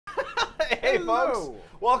Hey, folks.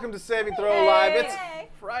 Welcome to Saving Throw Live. It's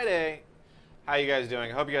Friday. How you guys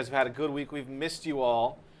doing? I hope you guys have had a good week. We've missed you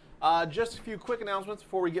all. Just a few quick announcements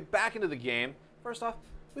before we get back into the game. First off,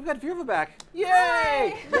 we've got Virva back.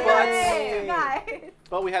 Yay!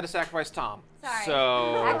 But we had to sacrifice Tom. Sorry.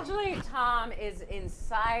 So actually, Tom is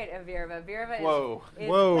inside of Virva. Virva is. Whoa.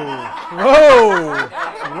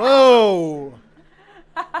 Whoa!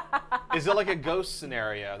 Is it like a ghost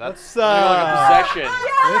scenario? That's like a possession.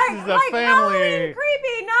 Yeah, this is a family. Halloween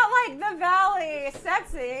creepy, not like the Valley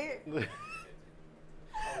sexy.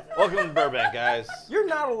 Welcome to Burbank, guys. You're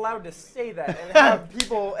not allowed to say that and have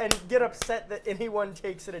people and get upset that anyone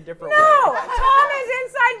takes it a different way. No, Tom is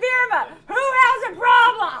inside Virva. Who has a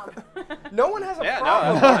problem? No one has a Yeah,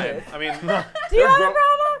 problem no, that's with it. fine. I mean, Do you have a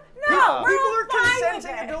problem? No, People we're are fine with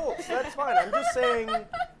consenting it. adults. That's fine. I'm just saying.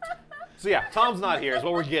 so yeah, Tom's not here is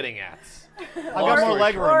what we're getting at. I got more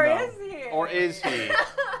leg room, Or though. is he? Or is he?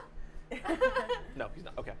 No, he's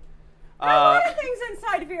not. Okay. There are a lot of things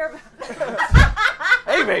inside Virva.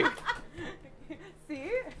 Hey, mate. See?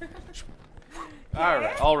 All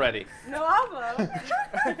right, already. No elbow.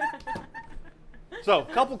 So,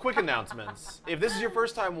 couple quick announcements. If this is your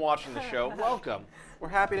first time watching the show, welcome. We're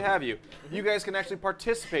happy to have you. You guys can actually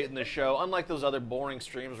participate in the show, unlike those other boring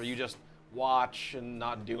streams where you just watch and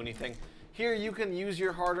not do anything. Here, you can use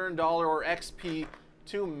your hard-earned dollar or XP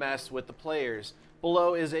to mess with the players.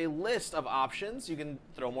 Below is a list of options. You can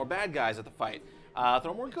throw more bad guys at the fight,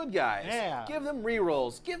 throw more good guys, give them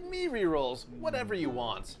rerolls, give me rerolls, whatever you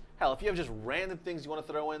want. Hell, if you have just random things you want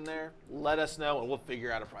to throw in there, let us know and we'll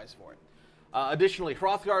figure out a price for it. Additionally,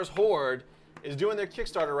 Hrothgar's Horde is doing their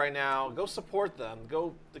Kickstarter right now. Go support them.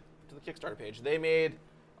 Go to the Kickstarter page. They made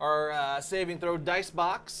our saving throw dice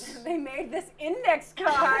box. They made this index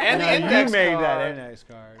card. And the No, index you made card. that index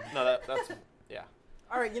card. No, that's, yeah.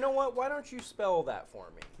 All right, you know what? Why don't you spell that for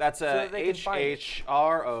me? That's So that they can find it.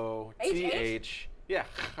 H-H-R-O-T-H. Yeah,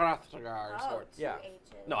 Hrothgar's Horde. Yeah.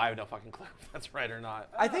 No, I have no fucking clue if that's right or not.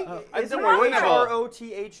 I think I is don't it worry, we're gonna have a-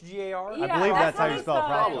 R-O-T-H-G-A-R? Yeah, believe that's how you they spell it it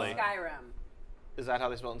properly. in Skyrim. Is that how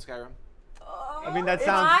they spell it in Skyrim? I mean, that It's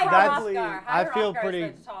sounds. High That's. Hrothgar. I High feel Hrothgar is pretty.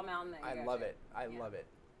 the tall mountain that you I go love to. it. I love it.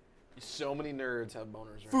 So many nerds have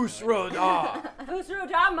boners. Fusroda.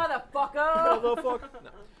 Fusroda, motherfucker.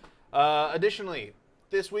 Additionally,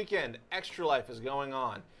 this weekend, Extra Life is going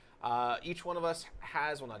on. Each one of us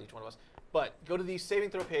has, well, not each one of us, but go to the Saving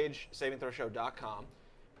Throw page, savingthrowshow.com.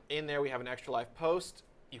 In there, we have an Extra Life post.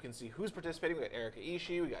 You can see who's participating. We got Erica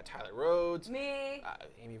Ishii, we got Tyler Rhoades, Me.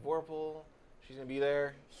 Amy Vorpahl. She's gonna be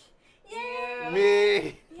there. Yeah.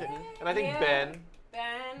 Me. Yeah. And I think Yeah. Ben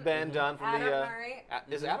Ben. Dunn from Adam the. Murray.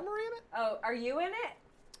 Is Adam Murray in it? Oh, are you in it?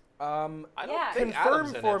 I don't Yeah. think Confirm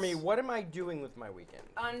Adam's in for it. me, what am I doing with my weekend?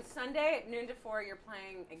 On Sunday at noon to 4, you're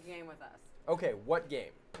playing a game with us. Okay, what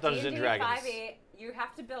game? Dungeons and D&D Dragons. 5e, you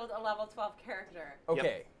have to build a level 12 character.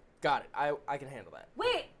 Okay, got it. I can handle that.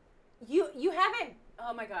 Wait, you haven't.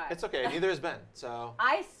 Oh my god. It's okay. Neither has Ben. So.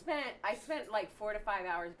 I spent like 4 to 5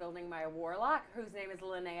 hours building my warlock, whose name is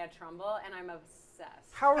Linnea Trumbull, and I'm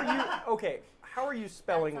obsessed. How are you? Okay, how are you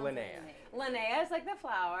spelling That sounds Linnea? amazing. Linnea is like the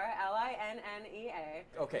flower, Linnea.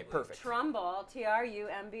 Okay, perfect. Trumbull,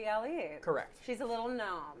 Trumble. Correct. She's a little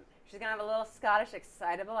gnome. She's gonna have a little Scottish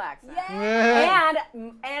excitable accent.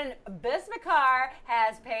 And Bismakar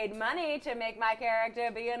has paid money to make my character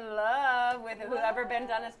be in love with whoever Ben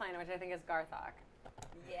Dunn is playing, which I think is Garthok.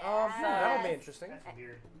 That'll be interesting.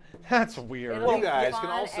 That's weird. It'll You guys can fun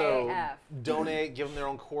also AF. donate, give them their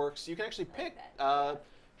own quirks. You can actually pick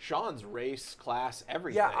Shawn's race, class,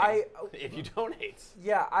 everything. Yeah, if you donate.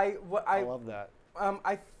 Yeah, I love that.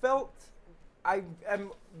 I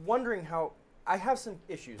am wondering how. I have some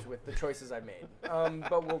issues with the choices I made,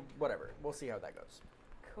 but whatever. We'll see how that goes.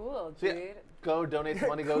 Cool, So dude. yeah, go donate. The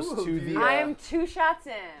money goes Cool, to dude. the. I am 2 shots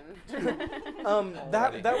in.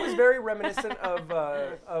 That was very reminiscent of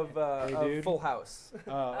dude. Full House.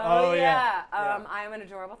 Oh yeah. Yeah. I am an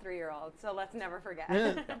adorable 3-year-old, so let's never forget.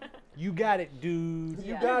 You got it, dude.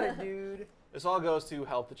 You Yeah. got it, dude. This all goes to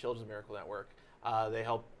help the Children's Miracle Network. They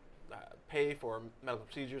help pay for medical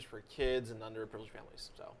procedures for kids and underprivileged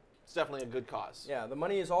families. So it's definitely a good cause. Yeah, the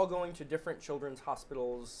money is all going to different children's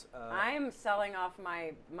hospitals. I am selling off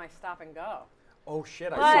my stop and go. Oh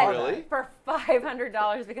shit! I But saw Really? that. for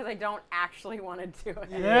 $500 because I don't actually want to do it.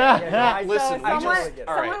 Yeah. Listen, I we someone- just,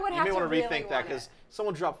 all right, someone would you have may to want to really rethink that want because it.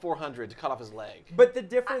 someone dropped $400 to cut off his leg. But the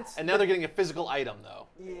difference. And now they're getting a physical item, though.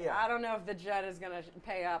 Yeah. I don't know if the Judd is going to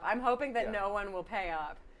pay up. I'm hoping that Yeah. no one will pay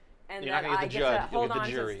up. And You're not that gonna I get the get to Judd, you'll hold get the on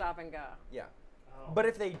jury. to stop and go. Yeah. But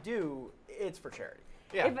if they do, it's for charity.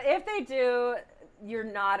 Yeah. If they do, you're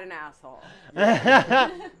not an asshole.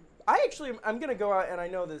 I'm gonna go out, and I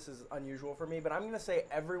know this is unusual for me, but I'm gonna say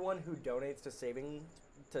everyone who donates to saving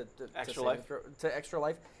to Extra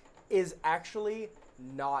Life is actually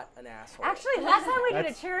not an asshole. Actually, last time we did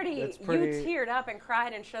a charity, you teared up and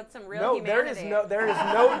cried and showed some real humanity.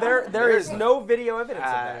 There is no video evidence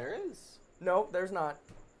of that. There is. No, there's not.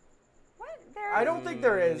 What? I don't think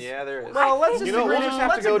there is. Yeah, there is. Well, let's just we'll agree just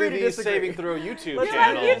have to go to the disagree. Saving Throw YouTube You're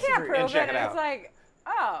channel like, you can't prove and check it it. out. It's like,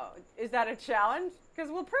 oh, is that a challenge? Because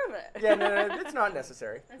we'll prove it. Yeah, no, it's not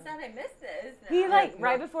necessary. I'm sad I missed this. He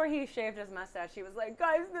right before he shaved his mustache, he was like,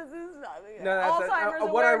 guys, this is Alzheimer's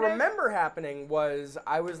what I awareness. remember happening was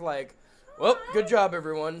I was like, well, good job,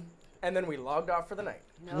 everyone. And then we logged off for the night.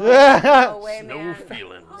 No way, man. No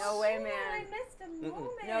feelings. No way, man. I missed a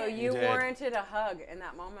moment. No, you warranted a hug in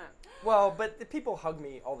that moment. Well, but the people hug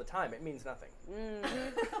me all the time. It means nothing.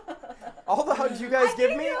 All the hugs you guys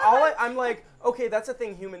give me, I'm like, okay, that's a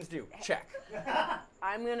thing humans do. Check.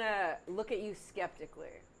 I'm going to look at you skeptically.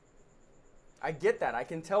 I get that. I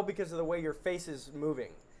can tell because of the way your face is moving.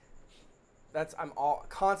 I'm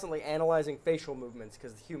constantly analyzing facial movements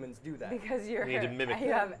because humans do that. Because you're You need to mimic you're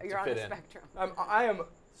them on to the fit in. spectrum. I am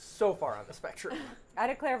so far on the spectrum. I had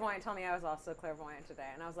a clairvoyant tell me I was also clairvoyant today,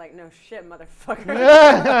 and I was like, no shit, motherfucker.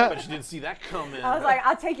 But you didn't see that coming. I was like,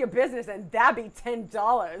 I'll take your business, and that'd be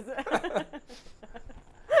 $10.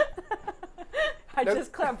 I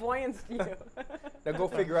just clairvoyanced you. Now go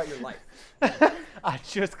figure out your life. I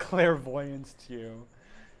just clairvoyanced you.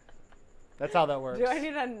 That's how that works. Do I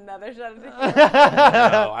need another shot of tequila?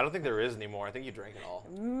 No, I don't think there is anymore. I think you drank it all.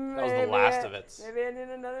 That was the last of it. Maybe I need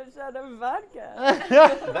another shot of vodka.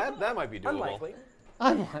 that might be doable. Unlikely.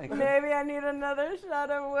 Unlikely. Maybe I need another shot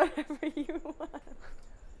of whatever you want.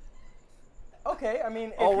 Okay, I mean,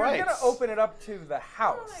 if All you're right. going to open it up to the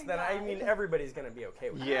house, then I mean, everybody's going to be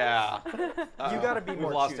okay with Yeah. that. You got to be We've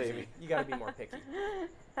more lost choosy. Amy. You got to be more picky.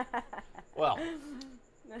 Well,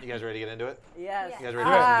 you guys ready to get into it? Yes. You guys ready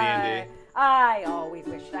to play some D&D? I always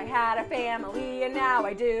wished I had a family, and now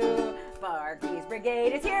I do. Barky's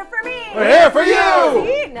Brigade is here for me. We're here for you!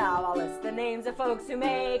 See? Now I'll list the names of folks who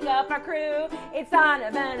make up our crew. It's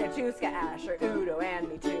Donovan, Aatuska, Asher, Udo, and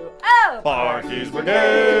me too. Oh! Barky's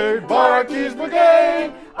Brigade, Barky's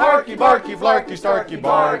Brigade, Arqe, Barky, Flarky, Starky,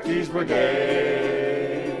 Barky's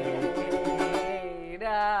Brigade.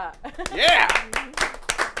 Yeah!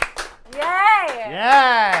 Yay!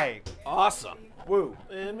 Yay! Awesome. Woo.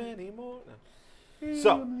 And many more.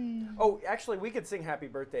 So, Oh, actually, we could sing Happy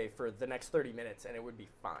Birthday for the next 30 minutes, and it would be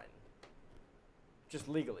fine. Just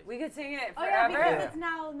legally. We could sing it Oh yeah, forever. because Yeah. it's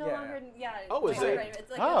now no Yeah. longer. Yeah. Oh, is it? It's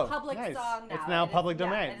like Oh, a public nice. song now. It's now and public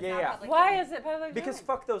domain. and it's Yeah, now yeah. public Why domain. is it public Because domain?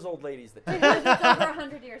 fuck those old ladies that Because it's over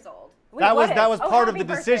 100 years old. Wait, That what was is? Oh, part of happy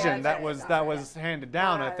the birthday, decision that's that right. was handed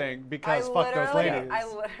down, I think, because I fuck those literally- ladies. I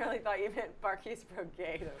literally thought you meant Barky's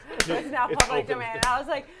Brigade. It's now It's public open. domain. And I was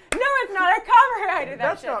like, no, it's not. I copyrighted that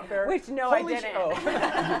That's shit. not fair. Which, no, Holy I sh- didn't.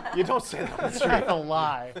 oh. you don't say that. That's That's a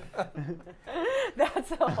lie.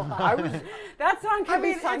 That's a lie. That song can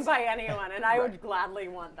be sung it's- by anyone, and I would gladly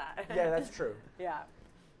want that. Yeah, that's true. Yeah.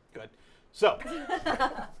 Good. So,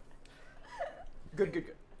 Good. good.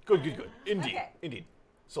 Indeed. Okay. Indeed.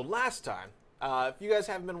 So last time, if you guys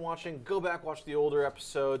haven't been watching, go back, watch the older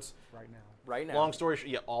episodes. Right now. Right now. Long story short,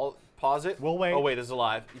 yeah, pause it. We'll wait. Oh, wait, this is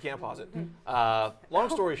live. You can't pause it. Long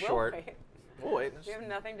story short. Wait. We'll wait. We have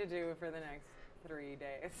nothing to do for the next 3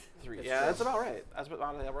 days. Yeah, that's about right. That's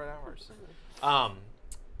about the right hours.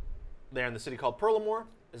 They're in the city called Perlamore.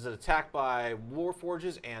 Is attacked by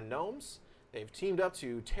warforges and gnomes. They've teamed up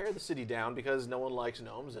to tear the city down because no one likes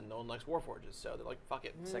gnomes and no one likes warforges. So they're like, fuck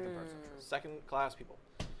it. Second class people.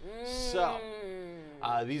 So,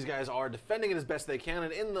 these guys are defending it as best they can,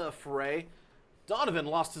 and in the fray, Donovan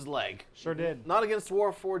lost his leg. Sure did. Not against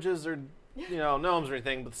warforges or gnomes or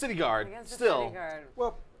anything, but the city guard Against the still. city guard.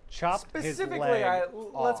 Well, Chop his specifically, leg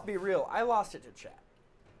let's off. be real. I lost it to chat.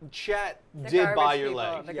 Chat The did garbage buy your people.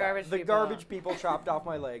 leg. The Yeah, garbage the people. garbage people chopped off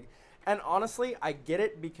my leg. And honestly, I get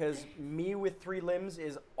it because me with 3 limbs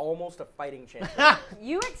is almost a fighting champion.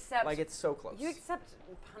 You accept. Like, it's so close. You accept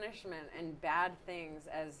punishment and bad things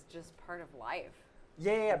as just part of life.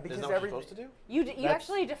 Yeah, because Isn't that what you're everything. supposed to do? You That's-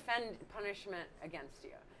 actually defend punishment against you.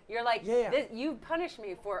 You're like, Yeah. you punish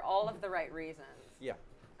me for all of the right reasons. Yeah.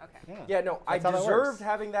 Okay. Yeah, no, I That's how that deserved works.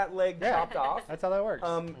 having that leg Yeah. chopped off. That's how that works.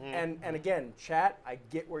 And again, chat, I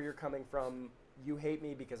get where you're coming from. You hate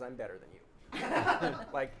me because I'm better than you.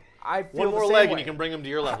 Like, I feel One more the same leg way. and you can bring him to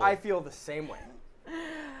your level. I feel the same way.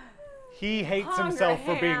 He hates himself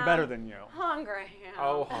for being Ham. better than you. Hungry ham.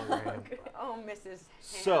 Oh, hungry ham. Oh, Mrs. Ham.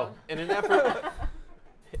 So, in an effort,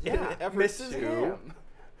 in an effort Mrs. to Ham.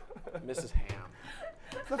 Mrs. Ham.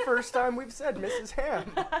 It's the first time we've said Mrs.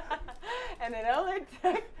 Ham. And it only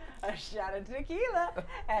took a shot of tequila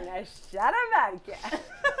and a shot of vodka.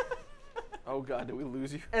 Oh God, did we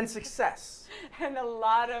lose you? And success. And a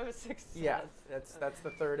lot of success. Yeah, that's the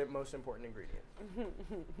third and most important ingredient.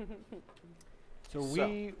 So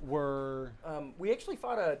we were. We actually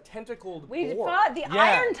fought a tentacled We boar. fought the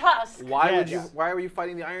Iron Tusk Why were you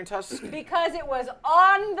fighting the Iron Tusk? because it was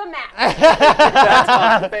on the map.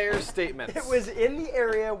 That's a fair statement. It was in the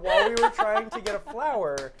area while we were trying to get a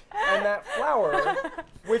flower, and that flower,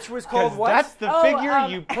 which was called what? That's the Oh, figure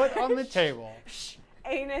you put on the table.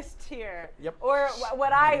 Anus tier. Yep. Or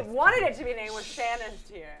what I wanted it to be named was Shannon's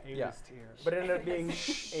tier. Yeah. But it ended up being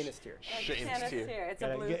anus tier. Shannon's tier. It's a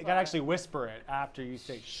blue You flower. gotta actually whisper it after you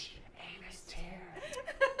say shh. Anus tier.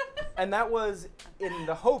 And that was in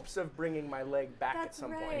the hopes of bringing my leg back at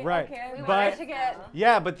some point. Right. Okay, we But- wanted to get.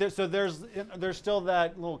 Yeah, but there's still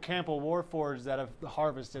that little camp of warforged that have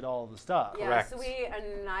harvested all of the stuff. Yeah, Correct. so we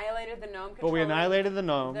annihilated the gnome. But we annihilated the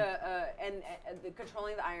gnome. The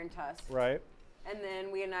controlling the Iron Tusk. Right. And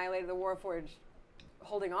then we annihilated the Warforged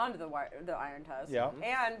holding on to the Iron Tusk. Yeah.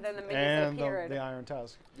 And then the minions And appeared. the Iron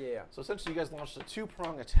Tusk. Yeah. So essentially, you guys launched a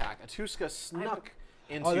two-prong attack. Aatuska snuck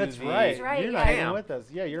into Oh, that's the right. That's right, You're yeah. not even camp, with us.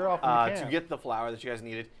 Yeah, you're off in the camp. to get the flower that you guys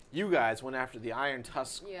needed. You guys went after the Iron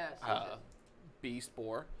Tusk Yes, beast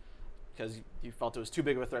boar because you felt it was too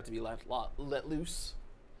big of a threat to be let loose.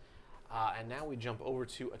 And now we jump over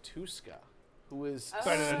to Aatuska, who is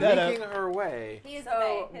Oh. making her way. He is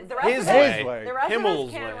So the way. the rest His of us, way. the rest Himmel's of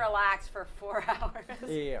us can way. relax for 4 hours.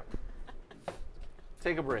 Yeah.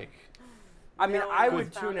 Take a break. I mean, No one I else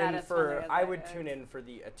would found tune that in as for funny as I I would did. tune in for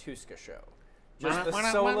the Aatuska show. Just the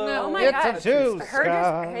Wanna- solo. wanna- Oh my It's God.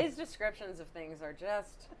 Aatuska. His descriptions of things are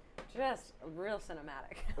just real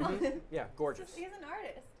cinematic. Yeah, gorgeous. He's an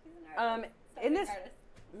artist. He's an artist. In this,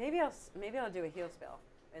 Artist. maybe I'll do a heal spell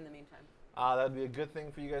in the meantime. That would be a good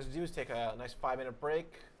thing for you guys to do is take a nice 5-minute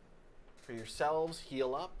break for yourselves,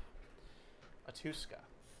 heal up. Aatuska.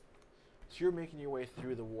 So you're making your way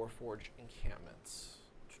through the Warforged encampments.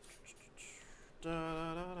 So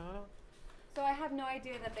I have no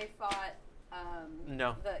idea that they fought.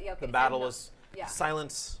 No. Okay, The so battle no- was Yeah.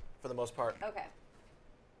 silence for the most part. Okay.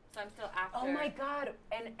 So I'm still after. Oh my God!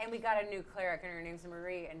 And we got a new cleric, and her name's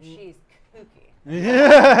Marie, and she's kooky.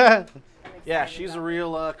 Yeah. I'm Yeah, excited she's a about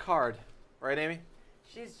real card. Right, Amy?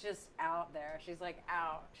 She's just out there. She's like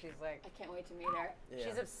out. She's like it. I can't wait to meet her. Yeah.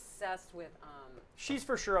 she's obsessed with She's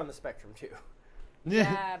for sure on the spectrum too.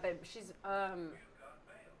 yeah, but she's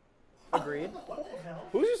Agreed.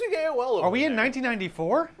 Who's using AOL over Are we in there?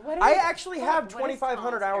 1994? What is I actually have what is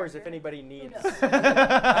 2,500 Tom's hours if character? anybody needs Udo.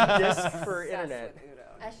 a disc for Obsessed internet. with Udo.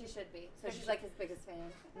 As she should be. So she's like his biggest fan.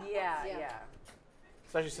 Yeah, Yeah. yeah.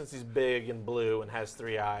 Especially since he's big and blue and has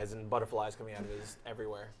 3 eyes and butterflies coming out of his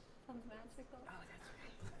everywhere. Sounds magical.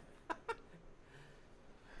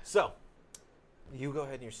 So, you go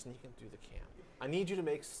ahead and you're sneaking through the camp. I need you to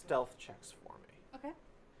make stealth checks for me. Okay.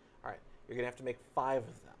 All right, you're gonna have to make 5 of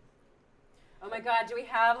them. Oh my God! Do we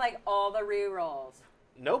have like all the re-rolls?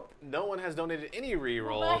 Nope, no one has donated any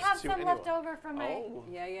re-rolls But I have to some anyone. left over from my. Oh,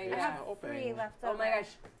 Yeah, yeah, I Here's yeah. have hoping. 3 left Oh over. my gosh!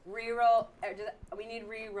 Re-roll. We need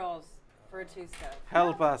re-rolls for Aatuska.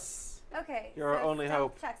 Help us. Okay. You're our so only stealth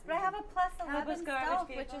hope. Checks, but I have a plus Help us, 11 garbage stealth,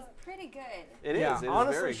 which people. is pretty good. It is. Yeah, It is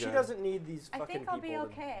honestly, very she good. doesn't need these I fucking think I'll be people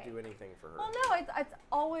okay. to do anything for her. Well, no, it's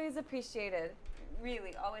always appreciated.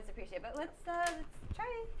 Really, always appreciated. But let's try.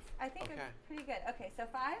 I think Okay. it's pretty good. Okay, so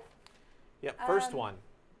 5. Yep, first Um, one.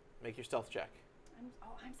 Make your stealth check.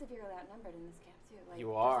 I'm severely outnumbered in this camp too. Like, You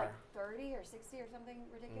there's are. Like 30 or 60 or something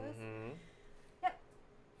ridiculous. Mm-hmm. Yep.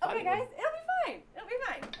 Fine. Okay, guys, it'll be fine. It'll be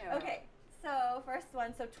fine. Yeah. Okay, so first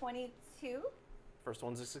one, so 22. First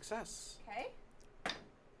one's a success. Okay.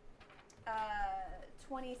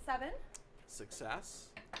 27. Success.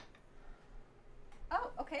 Oh,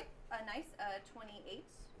 okay. Nice. 28.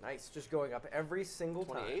 Nice, just going up every single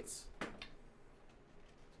time. 28s.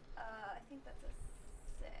 I think that's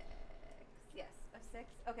a 6. Yes, a 6.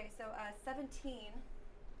 Okay, so 17.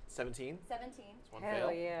 17. 17. One Hell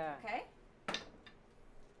fail. yeah! Okay.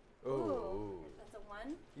 Ooh. That's a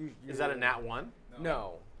 1. Is that a nat 1?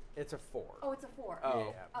 No, it's a 4. Oh, it's a 4.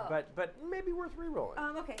 Oh. Yeah, Oh. but maybe worth re-rolling.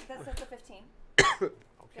 Okay, that's a 15. Okay.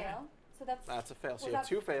 Fail. So that's. That's a fail. So Was you have that-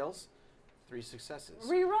 2 fails, 3 successes.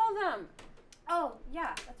 Re-roll them. Oh,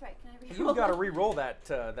 yeah, that's right. Can I re-roll? You've got to them? re-roll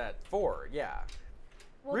that 4, yeah.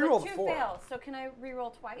 Well, re-roll the the 2 4. fails. So can I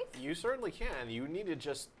re-roll twice? You certainly can. You need to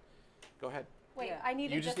just go ahead. Wait, Yeah. I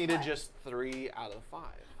needed You just just needed what? just 3 out of 5.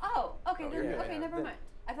 Oh, okay. Oh, Then, you're good. okay, Yeah, never then- mind.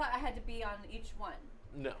 I thought I had to be on each one.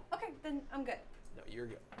 No. Okay, then I'm good. No, you're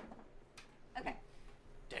good. Okay.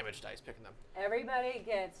 damage dice picking them. Everybody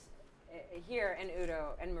gets here, and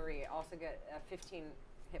Udo and Marie also get 15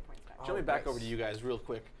 hit points back. Jumping back over to you guys real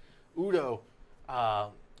quick. Udo,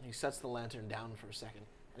 he sets the lantern down for a second,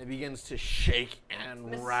 and it begins to shake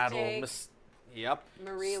and rattle. Yep.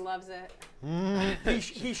 Marie loves it.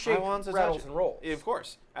 He shakes, rattles, and rolls. Of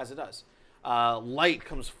course, as it does. Light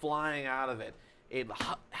comes flying out of it. It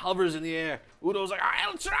hovers in the air. Udo's like,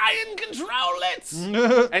 I'll try and control it.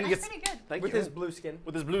 And That's pretty good. With his blue skin.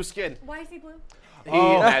 With his blue skin. Why is he blue?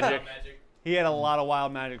 Magic. He had a lot of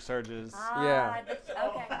wild magic surges. Yeah.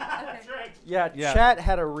 Okay. Yeah, Chat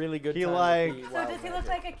had a really good time. So does he look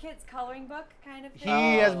like a kid's coloring book kind of thing?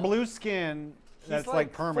 He has blue skin that's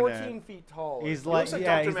like permanent. 14 feet tall. He's like,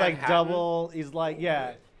 yeah, he's like double. He's like,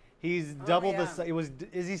 yeah. He's double the size.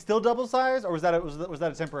 Is he still double size, or was that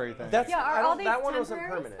a temporary thing? That's, yeah, are all these that one wasn't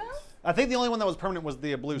temporary permanent. spells? I think the only one that was permanent was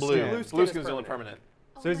the blue skin. Blue skin's the only permanent.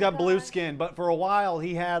 So he's got blue skin, but for a while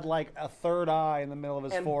he had like a third eye in the middle of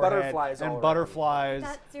his and forehead butterflies and all butterflies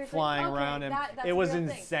That's flying okay, around him. that's It a was real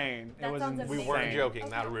thing. insane. That It was sounds insane. We weren't insane. joking.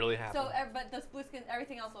 Okay. That really happened. So, but those blue skins,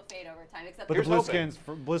 everything else will fade over time, except But for the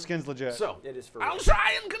blue skin's legit. So, it is for I'll real.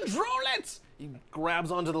 try and control it. He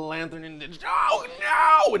grabs onto the lantern and oh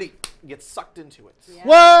no! And he gets sucked into it. Yeah.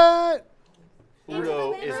 What?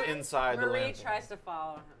 Udo is inside the Marie lantern. tries to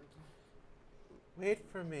follow him. Wait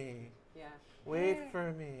for me. Yeah. Wait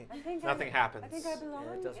for me. I think Nothing happens. I think I belong.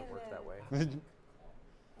 Yeah, it doesn't work that way.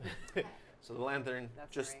 So the lantern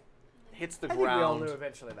just Marie. hits the I think we all ground. knew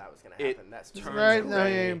eventually that was going to It happen. That's turns Right, no,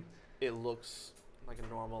 gray. yeah. It looks like a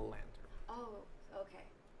normal lantern. Oh, okay.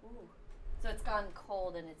 Ooh. So it's gone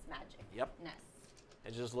cold in its magic. Yep. Ness.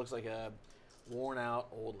 It just looks like a worn-out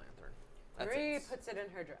old lantern. That's Marie it. puts it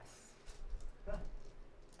in her dress.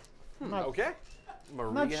 Okay. Marie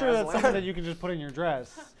I'm not has sure a that's something lantern. that you can just put in your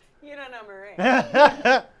dress. You don't know Marie.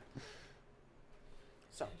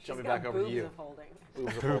 So She's jumping got back over to boobs you. of holding.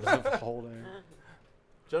 Boobs of Boobs holding. of holding.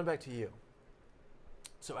 Jumping back to you.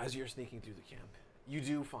 So as you're sneaking through the camp, you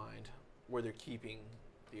do find where they're keeping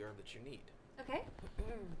the herb that you need. Okay.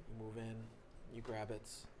 You move in, you grab it.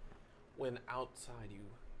 When outside, you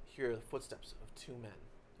hear the footsteps of two men.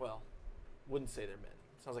 Well, wouldn't say they're men.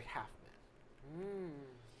 Sounds like half men.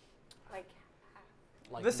 Like,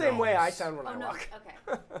 Like the same way I gnomes. sound when I no. walk.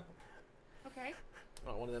 Okay. Okay.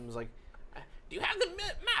 One of them is like, "Do you have the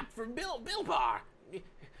map for Bill Bar?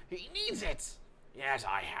 He needs it." "Yes,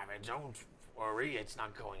 I have it. Don't worry, it's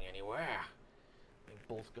not going anywhere." They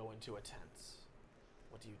both go into a tent.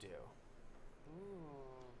 What do you do?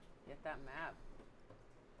 Ooh, get that map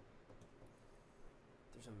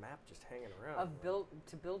There's a map just hanging around. of build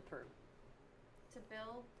per. To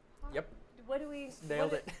Bill. Yep. What do we?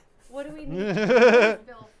 Nailed it. What do we need?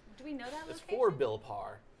 Bill. Do we know that It's location? for Bill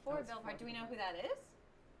Par. For Bill Park. Do we know who that is?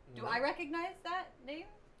 Do I recognize that name?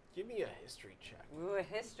 Give me a history check. Ooh, a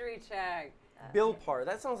history check. Bill Parr.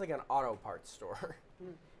 That sounds like an auto parts store.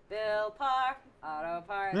 Bill Park, Auto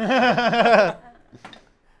Parts.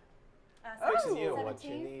 Fixing you what you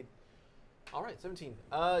 17. need. All right, 17.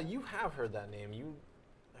 You have heard that name. You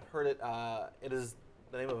have heard it. It is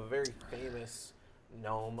the name of a very famous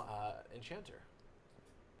gnome enchanter.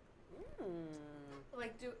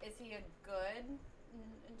 Like, is he a good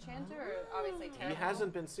enchanter or obviously terrible? He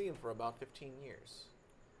hasn't been seen for about 15 years.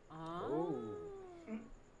 Oh.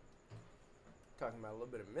 Talking about a little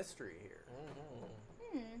bit of mystery here.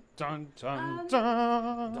 Dun, dun, Dom.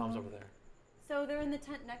 dun. Dom's over there. So they're in the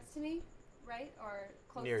tent next to me, right? Or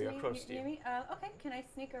close Near to you, me? close to near you. me? Okay, can I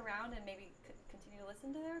sneak around and maybe continue to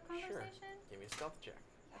listen to their Sure. conversation? Give me a stealth check.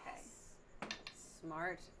 Okay.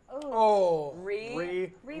 Smart. Oh.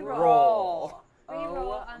 Reroll. Re-roll.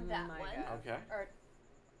 Reroll on that my one. God. Okay. Or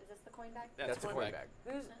is this the coin bag? That's a coin coin bag.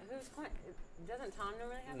 bag. Who's coin? Doesn't Tom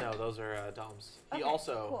normally have? No, those are Dom's. He Okay,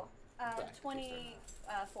 also. Cool. back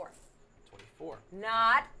 24. 24.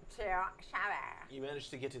 Not too shabby. You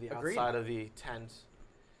managed to get to the Agreed. outside of the tent,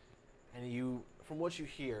 and you, from what you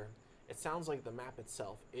hear, it sounds like the map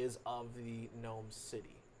itself is of the gnome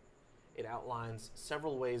city. It outlines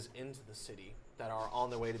several ways into the city that are on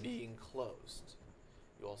their way to being closed.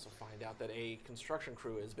 You also find out that a construction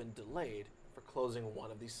crew has been delayed for closing one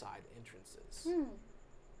of the side entrances.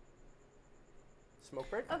 Smoke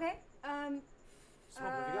break? Okay. Smoke,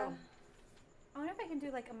 where you go? I wonder if I can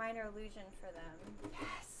do like a minor illusion for them.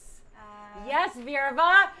 Yes. Yes,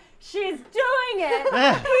 Virva, she's doing it.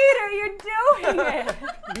 Peter, you're doing it.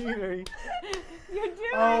 Peter. You're doing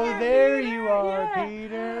it. Oh, there Peter. you are, Yeah.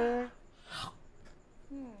 Peter.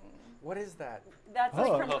 What is that? That's like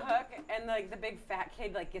Oh. from Hook, and like the big fat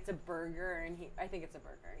kid like gets a burger, and I think it's a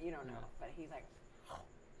burger. You don't know, but he's like,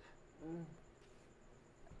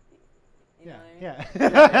 You know Yeah. what I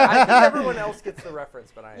mean? Yeah. I think everyone else gets the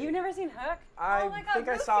reference, but You've never seen Hook? I Oh my God, think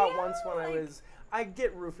I saw it Rufio? once when I was. I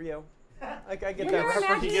get Rufio. Like I get When that you're reference.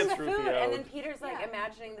 imagining gets the food, Rufio'd. and then Peter's like Yeah.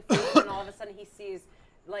 imagining the food, and all of a sudden he sees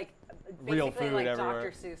like Real basically food like everywhere.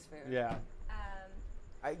 Dr. Seuss food. Yeah.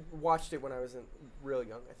 I watched it when I was real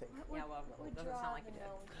young, I think. Yeah, well, What would it doesn't draw sound like the you did.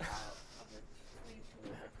 gnomes out of the 3 to the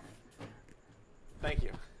 10? Thank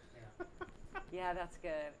you. Yeah, that's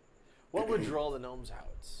good. What would draw the gnomes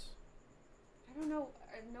out? I don't know.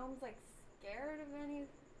 Are gnomes like scared of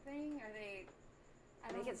anything? Are they?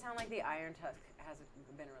 I Make don't. it sound like the Iron Tusk hasn't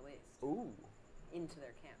been released Ooh. into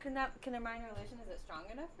their camp. Can their minor illusion? Is it strong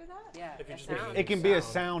enough for that? Yeah, If you're it just making sounds. It can be a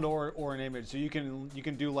sound or an image. So you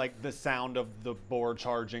can do like the sound of the boar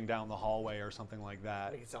charging down the hallway or something like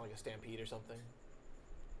that. Make it sound like a stampede or something.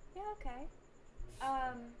 Yeah. Okay.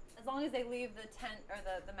 As long as they leave the tent or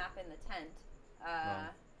the map in the tent.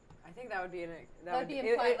 I think that would be That would be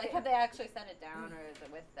implied. Like, have they actually sent it down, or is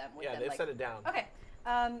it with them? With Yeah, them, they've like, set it down. Okay.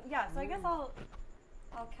 Yeah. So I guess I'll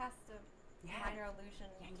cast a minor illusion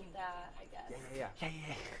with that. I guess. Yeah.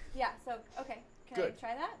 Yeah. So okay. Can Good. I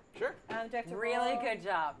try that? Sure. Do I have to Really roll good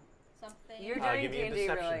job. something? You're Uh, doing give me a D&D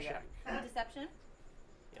deception really check. good. Deception.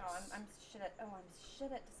 Yes. Oh, I'm shit at. Oh, I'm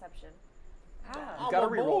shit at deception. Ah. You gotta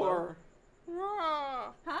reroll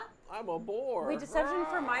Huh? I'm a boar. Wait, deception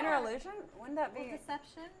for minor illusion? Wouldn't that Well, be?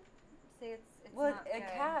 deception. See, it's Well, not it good.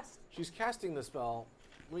 cast. She's casting the spell.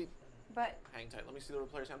 Wait, But hang tight. Let me see the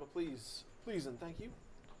player's handbook, please. Please and thank you.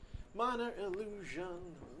 Minor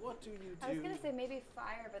illusion. What do you do? I was gonna say maybe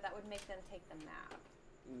fire, but that would make them take the map.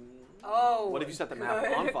 Oh. What if you set the map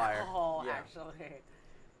good on fire? call, Yeah. actually.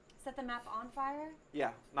 Set the map on fire.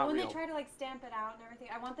 Yeah, not when real. they try to like stamp it out and everything,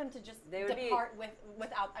 I want them to just They would be- depart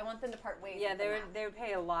without. I want them to part ways. Yeah, with the map. they would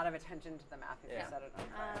pay a lot of attention to the map if Yeah. you set it on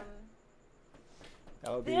fire.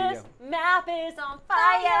 That would be. This map is on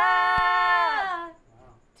fire!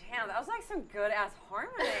 Damn, that was like some good ass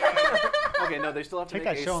harmony. Okay, no, they still have to Take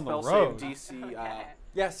make that a show on the spell road. save DC. Okay.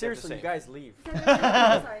 Yeah, seriously, save. you guys leave.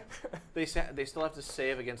 Sorry. They still have to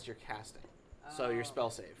save against your casting. So your spell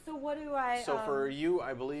save. So what do I? So for you,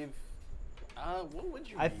 I believe. What would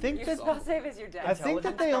you? I think use? Your that- spell save is your death. I think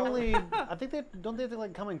that they Intelligence only. I think they don't they have to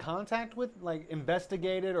like come in contact with, like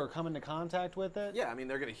investigate it or come into contact with it. Yeah, I mean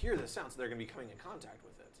they're gonna hear this sound, so they're gonna be coming in contact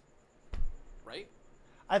with it, right?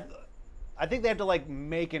 I think they have to like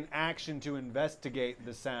make an action to investigate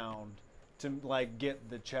the sound to like get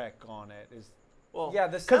the check on it. Is Well, Yeah,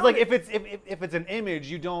 the because sound like is- if it's an image,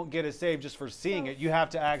 you don't get a save just for seeing it. You have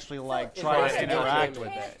to actually like So try it's to a interact cantrip.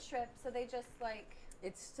 with it. Cantrip, so they just like.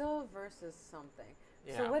 It's still versus something.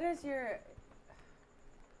 Yeah. So what is your?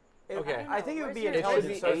 Okay. I think it would be Where's your it should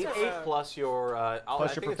intelligence. be so eight, it's, eight plus your. I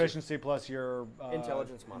Plus think your it's proficiency, plus your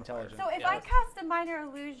Intelligence modifier. intelligence. So if Yeah. I cast a minor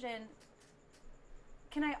illusion,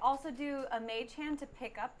 can I also do a mage hand to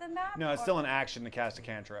pick up the map? No, it's or- still an action to cast a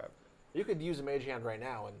cantrip. You could use a mage hand right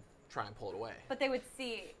now and try and pull it away. But they would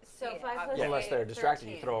see. So see if I it. put- Yeah, unless they're 13. distracted,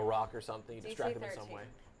 you throw a rock or something. You DC distract them in some 13. way.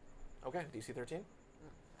 Okay, DC 13.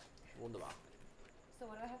 Wunderbar. So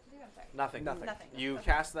what do I have to do? I'm sorry. Nothing. Nothing. Nothing. You Okay.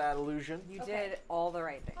 cast that illusion. You Okay. did all the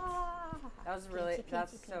right things. Ah, That was really. pinchy,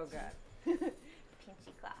 That's pinchy, so pinchy. good.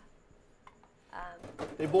 Pinchy claw.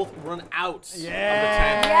 They both run out Yeah. of the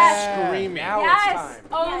tent, Yes. screaming. Now Yes. it's time.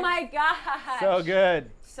 Oh Yes. my god. So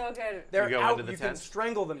good. So good. They're go out. into the You tent. can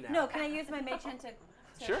strangle them now. No, can I use my mage hand to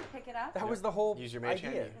Sure. pick it up? That was the whole Use your mage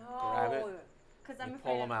idea. hand. You grab it. Because I'm You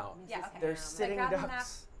afraid. pull them out. Yeah. Just Okay. They're Yeah. sitting grab the map.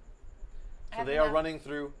 ducks. I So have they the are map. running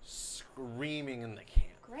through, screaming in the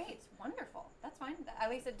camp. Great. Wonderful. That's fine. At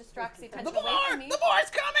least it distracts the The attention away boar! from me. The boar's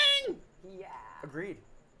coming! Yeah. Agreed.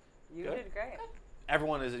 You Good. did great.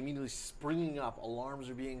 Everyone is immediately springing up. Alarms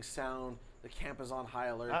are being sound. The camp is on high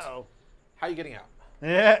alert. Uh-oh. How are you getting out?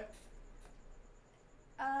 Yeah.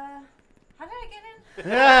 How did I get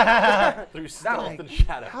in? Yeah. Through stealth and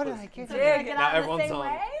shadows. How did I get So here? did I get Now out in the everyone's same on.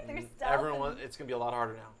 way? Through stealth Everyone, and- it's gonna be a lot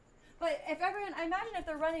harder now. But if everyone, I imagine if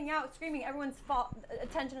they're running out screaming, everyone's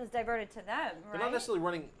attention is diverted to them, right? They're not necessarily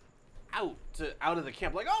running out of the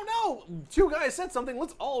camp. Like, oh no, two guys said something.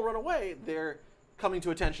 Let's all run away. They're coming to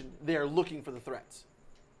attention. They're looking for the threats.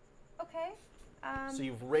 Okay. So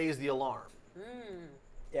you've raised the alarm.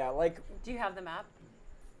 Yeah, like Do you have the map?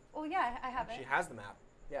 Well, yeah, I have She it. has the map.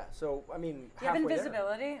 yeah. So I mean, Do you have halfway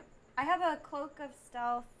invisibility? I have a cloak of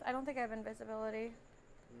stealth. I don't think I have invisibility.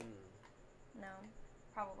 No,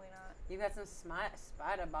 probably not. You got some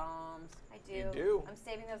spider bombs. I do. You do. I'm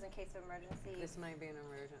saving those in case of emergency. This might be an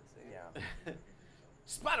emergency. There. Yeah.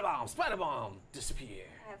 Spider bomb, disappear.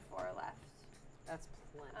 I have 4 left. That's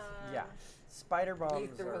plenty. Yeah. Spider bombs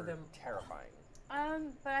throw are them. terrifying.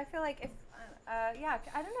 But I feel like if, yeah,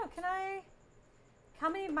 I don't know. Can How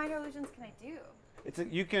many minor illusions can I do? It's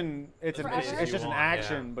just an want,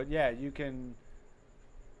 action, yeah. but yeah, you can.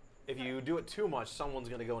 If you do it too much, someone's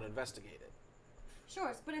going to go and investigate it.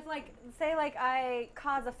 Sure, but if say I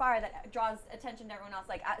cause a fire that draws attention to everyone else,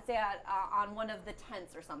 say on one of the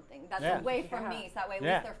tents or something, that's away from me, so that way at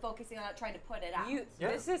least they're focusing on trying to put it out.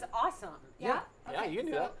 This is awesome. Yeah? Yeah, Okay, you can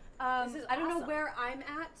do that. I don't know where I'm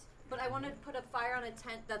at, but I want to put a fire on a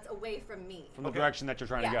tent that's away from me. From the direction that you're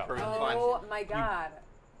trying to go. Perfect. Oh my God.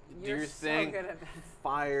 Do You're your thing. So good at this.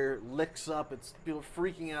 Fire licks up. It's people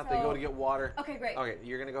freaking out. They go to get water. Okay, great. Okay,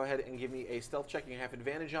 you're gonna go ahead and give me a stealth check. You have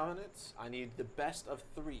advantage on it. I need the best of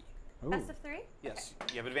 3. Ooh. Best of 3? Yes,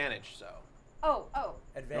 you have advantage. So. Oh.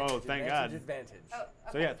 Advantage. Oh, thank advantage, God. Advantage. Oh, So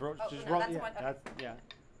okay. yeah, just no, roll. that's Yeah, one. Okay. that's, yeah.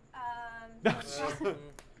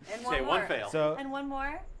 And Say one fail. So And one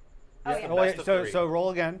more. yeah, yeah. oh, wait, Best of so 3. so roll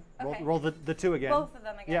again. Okay. Roll the 2 again. Both of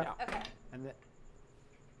them again. Yeah. Okay. And then,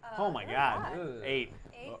 oh my God, God. 8.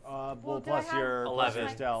 8. Well, do I plus have- your 11.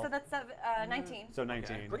 stealth. So that's 19. So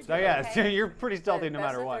 19. pretty So good. yeah, Okay. so you're pretty stealthy no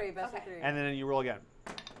matter what. Best of Okay. 3. And then you roll again.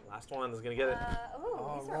 Last one is gonna get it. These are rolled all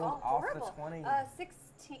off the horrible. 20.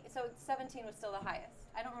 16. So 17 was still the highest.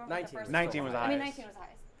 I don't remember what the 19. first 19 was the I mean, highest. 19 was the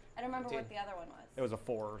highest. I don't remember what the other one was. It was a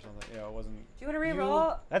 4 or something. Yeah, it wasn't. Do you want to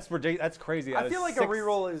re-roll? That's ridiculous. That's crazy. I That feel is like a 6.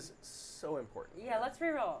 reroll is so important. Yeah, let's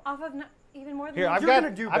re-roll. Off of even more than Here, that? I've You're got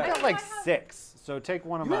gonna do I've better. got like I have- 6. So take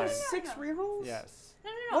one of You mine. have 6 rerolls? Yes.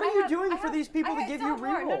 No. What are I you have- doing I for have- these people I to give still you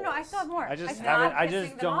have more. No, I rerolls? still have more. I just still haven't. have- I Pissing just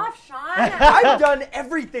them don't. off, Shawn. I've done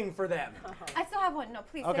everything for them. I still have one. No,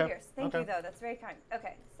 please Okay. say yours. Thank you, Okay. though. That's very kind.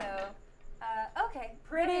 Okay, so, okay.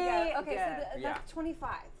 Pretty there we go. Okay, good. so Yeah. that's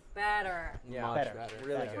 25. Better. Yeah, Much Better. better.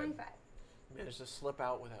 Really Better. good. 25. Managed to slip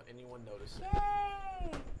out without anyone noticing.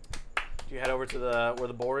 Yay! Do you head over to the where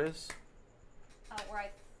the boar is? Where I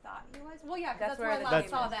thought he was? Well, yeah, 'cause That's that's where where I the last team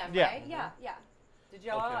saw is. them, Yeah. right? Yeah. Did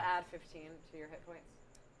y'all Okay. add 15 to your hit points?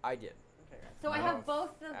 I did. Okay, right. So I No. have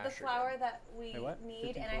both the Asher flower that we Hey, what?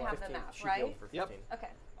 need, 15 and I for have the 15. map, She right? healed for Yep. 15. Okay.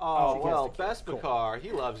 Oh, She well, gets to best Cool. Bakar,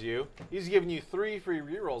 he loves you. He's giving you 3 free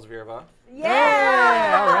rerolls, Virva.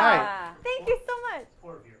 Yeah! All right. Thank you so much.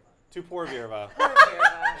 2 poor Virva.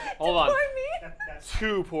 Virva. Hold on. For me?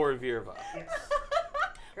 2 poor Virva.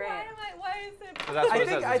 Great. Why is it? So that's what it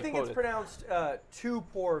says, I it's think it's quoted. pronounced too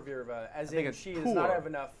poor Virva, as think in it's she does poor. not have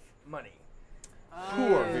enough money.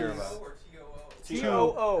 Poor Virva.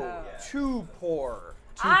 T-O-O. Too poor.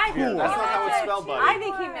 I That's think not he how it's meant- spelled, buddy. I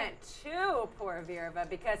think he meant too poor Virva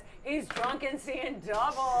because he's drunk and seeing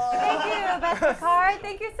double. Thank you, Best Card.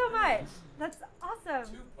 Thank you so much. That's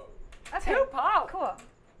awesome. Okay. Two po. Cool.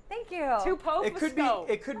 Thank you. Two po.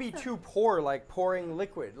 It could be too poor, like pouring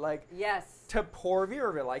liquid, like Yes. to pour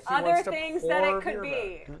Virva, like he Other wants to things pour that it could Virva.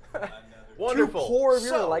 be. Wonderful. To pour Virva,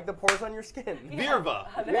 So, like the pores on your skin. Virva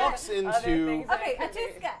Other- walks other into things that Okay, it could be.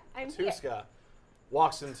 Aatuska. I'm here. Aatuska.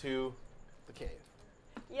 Walks into the cave.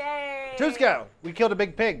 Yay. Tusko, we killed a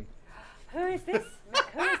big pig. Who is this?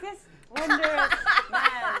 Who is this wondrous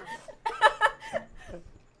man?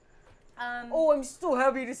 Oh, I'm so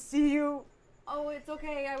happy to see you. Oh, it's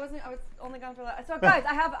okay. I was only gone for that. So guys,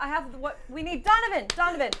 I have what we need. Donovan.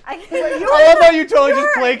 I love how you totally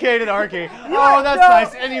just placated Arqe. Oh, that's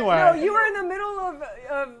nice. Anyway. No, you were in the middle of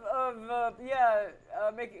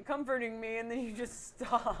comforting me, and then you just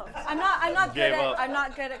stopped. I'm not Gave good up. at I'm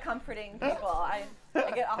not good at comforting people. I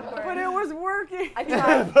get awkward. But it was working. I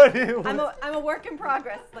try. But it was- I'm a work in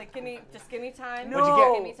progress. Like give me time. No. What'd you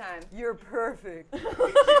get? Give me time. You're perfect.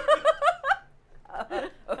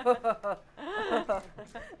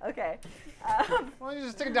 Okay. Well, you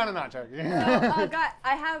just stick it down a notch, Arqe. God,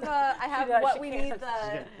 I have does, what she we can't. need.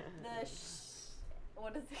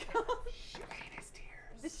 What is it called?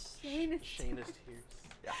 The Shayna's Shayna's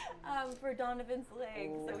tears. for Donovan's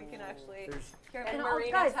leg, so we can actually. Here, And I'll-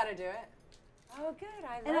 Marie guys, knows how to do it. Oh, good.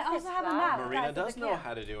 I love And I also this have a flower. map. Marina guys, does at the know camp.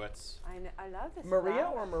 how to do it. I love this Maria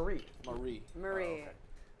flower. or Marie? Marie. Marie. Oh, okay.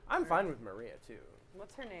 I'm fine with Maria too.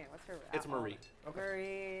 What's her name? What's her? It's Marie.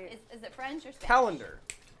 Marie. Is it French or Spanish? Calendar.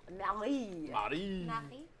 Marie. Marie.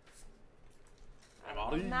 Marie.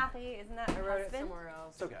 Marie. Marie, isn't that I wrote it husband? somewhere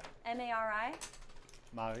else. It's okay. M-A-R-I?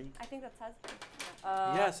 Marie. I think that's husband.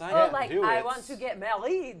 Yes, I Oh, can like do I it. want to get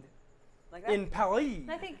married. Like that. In Paris.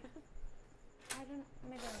 I think. I don't.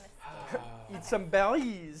 Maybe I missed. Eat some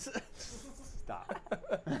berries. Stop.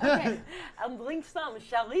 Okay. And drink some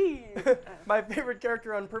Charlie. My favorite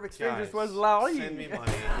character on Perfect Strangers Guys, was Larry. send me money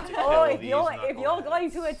to Oh, kill if these you're going to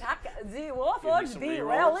knuckleheads. attack the Give me Warforged, some be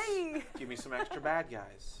rerolls. ready. Give me some extra bad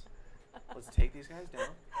guys. Let's take these guys down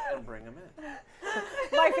and bring them in.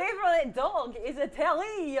 My favorite dog is a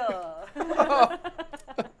terrier.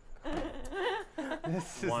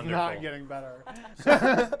 This is Wonderful. not getting better.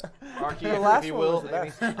 Arqe, The last if you one will, was the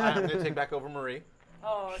best. I'm going to take back over Marie.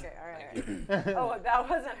 Oh, okay, all right. Oh, that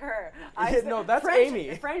wasn't her. Yeah, no, that's French,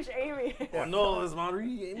 Amy. French Amy. Oh, no, it's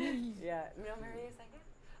Marie. Yeah, no, Marie is second.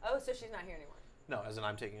 Oh, so she's not here anymore. No, as in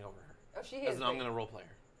I'm taking over her. Oh, she As is. in I'm going to roleplay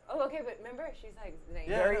her. Oh, okay, but remember, she's like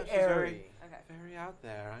Very no, she's airy. Okay. Very out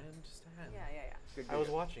there. I understand. Yeah. Good, I was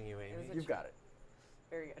watching you, Amy. was a You've got it.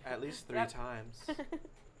 Very good. At least 3 Yep. times.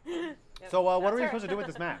 Yep, So what that's are we her. supposed to do with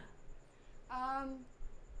this map?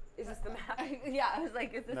 Is this the map? Yeah, I was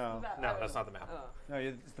like, is this No. the map? No, that's not the map. Oh. No,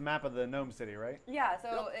 it's the map of the gnome city, right? Yeah,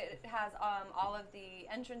 so it has all of the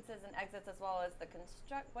entrances and exits as well as the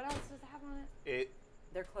construct. What else does it have on it?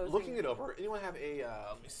 They're closing. Looking it over, anyone have a,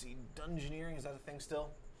 let me see, dungeoneering? Is that a thing still?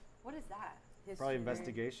 What is that? Probably History.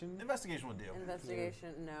 investigation. Investigation would do. Investigation,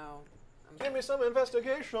 no. Give me some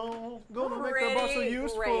investigation. Gonna make the muscle Pretty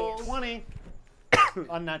useful. great. 20.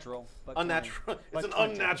 Unnatural. But Unnatural. 20. It's But an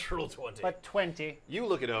 20. unnatural 20. But 20. You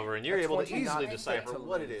look it over and you're A able to 20 easily not decipher to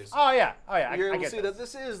what it live. is. Oh yeah. You're I able to get see that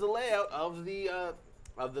this is the layout of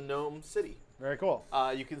the gnome city. Very cool.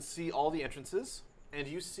 You can see all the entrances, and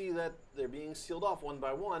you see that they're being sealed off one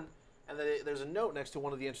by one. And there's a note next to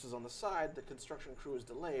one of the entrances on the side. The construction crew is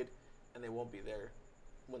delayed, and they won't be there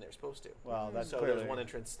when they're supposed to. Well, that's So clearly. there's one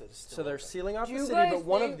entrance that is still So they're open. sealing off Do the you city, guys but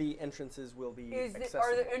one of think- the entrances will be accessible.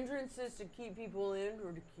 Are the entrances to keep people in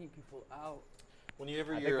or to keep people out?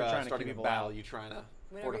 Whenever I think you're they're trying to starting keep a people battle, out. you're trying to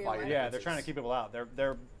Whenever fortify you're your Yeah, they're trying to defenses. keep people out.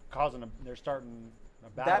 They're starting a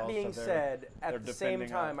battle. That so being they're- said, they're at the same defending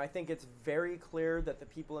time, I think it's very clear that the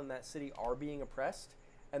people in that city are being oppressed,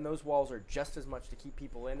 and those walls are just as much to keep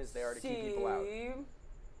people in as they are to keep people out.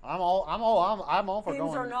 I'm all for Things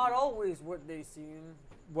going. are not always what they seem.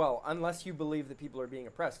 Well, unless you believe that people are being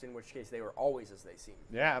oppressed, in which case they were always as they seem.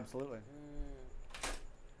 Yeah, absolutely.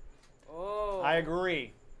 Oh. I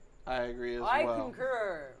agree. I agree as I well.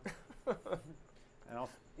 concur. And I'll,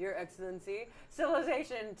 Your Excellency.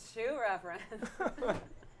 Civilization 2 reference.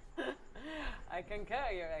 I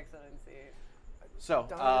concur, Your Excellency. So,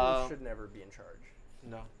 Donovan should never be in charge.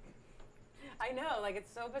 no. I know, like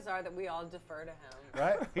it's so bizarre that we all defer to him.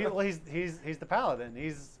 right? He's the paladin.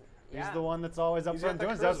 He's Yeah. the one that's always up He's front got the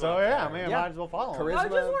doing stuff. charisma So up yeah, I there. mean, Yeah. I might as well follow him. Charisma. I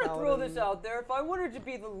just want to throw Paladin. this out there. If I wanted to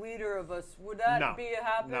be the leader of us, would that No. be a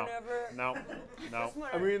happen No. ever? No, no. Just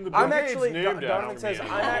wanna- I mean, the I'm brigade's actually, named Donovan after says, me.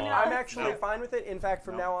 I'm actually No. fine with it. In fact,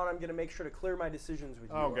 from No. now on, I'm going to make sure to clear my decisions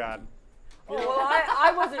with you. Oh God. Oh, well,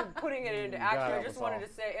 I wasn't putting it into action. God I help just us wanted all.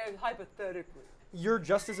 to say hypothetically. You're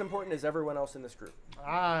just as important as everyone else in this group.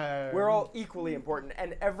 I. We're all equally important,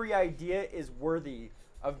 and every idea is worthy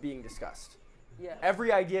of being discussed. Yeah.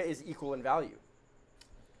 Every idea is equal in value.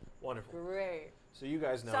 Wonderful. Great. So you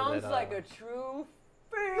guys know Sounds that, like a true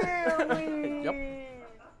family.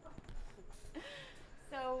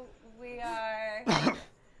 So we are.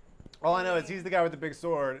 All I know is he's the guy with the big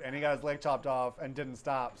sword, and he got his leg chopped off and didn't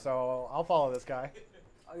stop. So I'll follow this guy.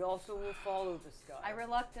 I also will follow this guy. I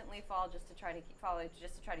reluctantly fall just to try to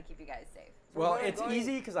keep you guys safe. Well, we're it's going-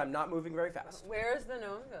 easy because I'm not moving very fast. Where's the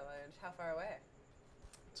gnome village? How far away?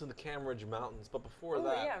 It's in the Cambridge Mountains, but before Oh,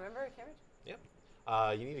 that, yeah, remember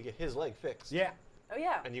Cambridge? you need to get his leg fixed. Yeah. Oh,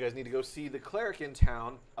 yeah. And you guys need to go see the cleric in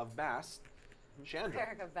town of Bast, Chandra.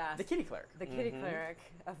 Cleric of Bast. The kitty cleric. The kitty cleric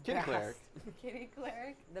of Kitty Bast. cleric. The kitty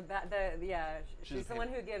cleric. She's the one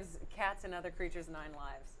who gives cats and other creatures 9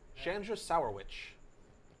 lives. Chandra Sourwitch,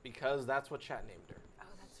 because that's what chat named her. Oh,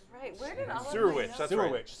 that's right. Where did all of Sewer my witch, notes- that's Sewer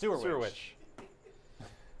right. witch, sewer witch. Sewer witch.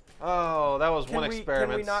 Oh, that was one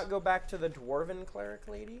experiment. Can we not go back to the dwarven cleric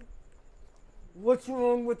lady? What's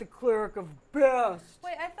wrong with the cleric of Bast?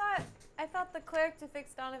 Wait, I thought the cleric to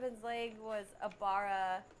fix Donovan's leg was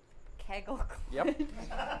Abara Kegel. Yep.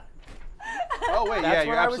 Oh wait, That's yeah, what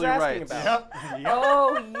you're I was absolutely asking right. about. Yep.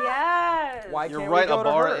 Oh, yes. Why You're can't right. we go to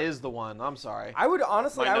Abara her? is the one. I'm sorry. I would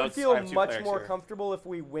honestly, My I would notes, feel I have 2 much clerics more here. comfortable if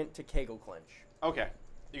we went to Kegel Clinch. Okay,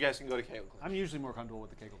 you guys can go to Caleb. I'm usually more comfortable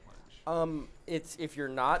with the Kegel Clinch. It's if you're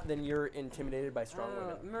not, then you're intimidated by strong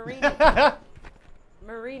women.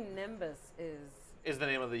 Marie Nimbus Is the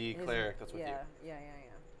name of the cleric that's with yeah, yeah.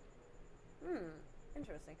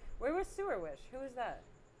 Interesting. Where was Sewer Witch? Who was that?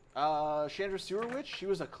 you? Chandra Sewer Witch. She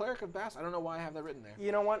was a cleric of Bast. I don't know why I have that written there.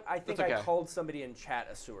 You know what? I think That's I okay. called somebody in chat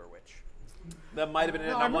a sewer witch. That might have been it.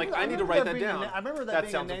 No, And I'm like, I need to write that down. I remember that, That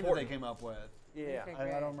being sounds a name important. that they came up with. Yeah. Okay.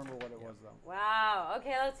 I don't remember what it was though. Wow.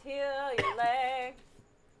 Okay, let's heal your leg.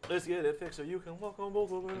 Let's get it fixed so you can walk on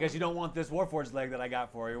both of them. I guess you don't want this Warforged leg that I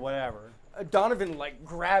got for you. Whatever. Donovan like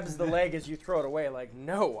grabs the leg as you throw it away. Like,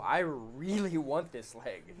 no, I really want this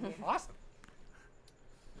leg. Awesome.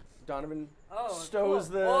 Donovan Oh, stows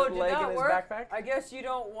cool. the Did leg that in his work? backpack. I guess you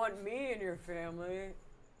don't want me in your family.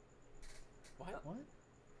 What?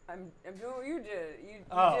 I'm doing what you did. You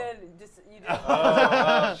did.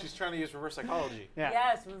 Oh, she's trying to use reverse psychology. Yeah.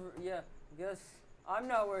 Yes. Yes. I'm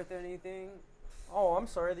not worth anything. Oh, I'm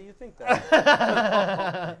sorry that you think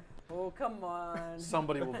that. Oh, come on.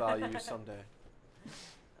 Somebody will value you someday.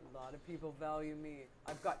 A lot of people value me.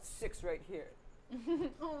 I've got 6 right here.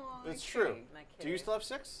 It's true. Not Do you still have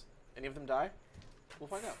 6? Any of them die? We'll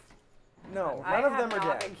find out. No, I none of have them are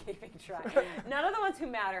not dead. been keeping track. None of the ones who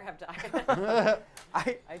matter have died.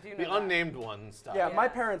 I do know The that. unnamed ones died. Yeah, Yeah. my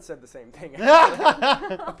parents said the same thing.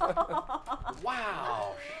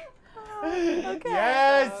 Wow. Okay.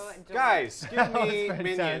 Yes! So, Guys, give That was me fantastic.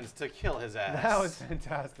 minions to kill his ass. That was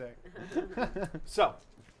fantastic. So,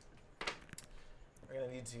 we're going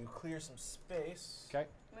to need to clear some space. Okay.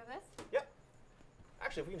 Move this? Yep.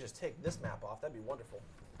 Actually, if we can just take this map off, that'd be wonderful.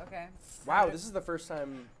 Okay. Wow, this is the first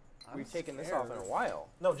time I'm we've taken this scared. off in a while.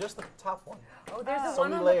 No, just the top one. Oh, there's the So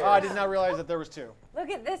one many on the layers. Oh, I did not realize that there was 2. Look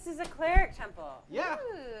at this is a cleric temple. Yeah.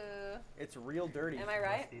 Ooh. It's real dirty. Am I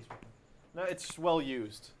right? No, it's well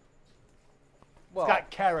used. Well, It's got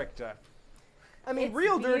character. I mean, It's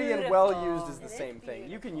real dirty and well beautiful. used is the It is same thing.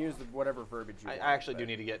 You can use whatever verbiage you I want. actually do but-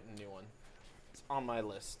 need to get a new one. It's on my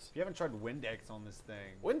list. You haven't tried Windex on this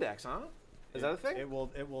thing. Windex, huh? Is that a thing? It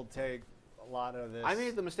will take a lot of this. I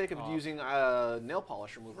made the mistake of off. using a nail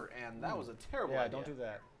polish remover, and that was a terrible Yeah, idea. don't do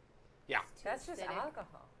that. Yeah. That's just acidic.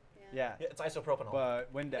 alcohol. Yeah. Yeah, it's isopropanol.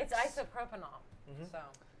 But Windex. It's isopropanol. So.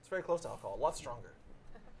 It's very close to alcohol, a lot stronger.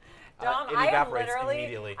 Dom, It I have evaporates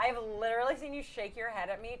immediately. literally seen you shake your head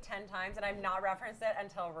at me 10 times, and I've not referenced it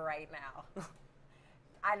until right now.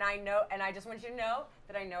 And I know, and I just want you to know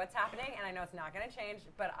that I know it's happening, and I know it's not going to change,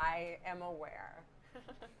 but I am aware.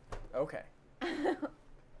 Okay.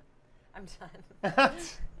 I'm done.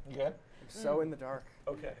 You good? I'm so in the dark.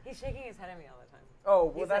 Okay. He's shaking his head at me all the time. Oh,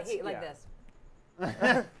 well, He's that's like yeah.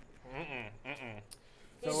 this.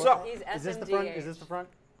 So- He's Is this the front? SMDH. Is this the front?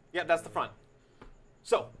 Yeah, that's the front.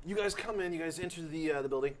 So, you guys come in, you guys enter the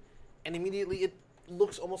building, and immediately it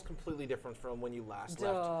looks almost completely different from when you last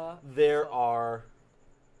Duh. left. There are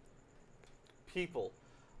people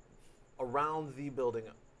around the building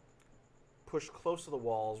pushed close to the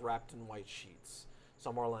walls, wrapped in white sheets.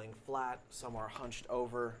 Some are laying flat, some are hunched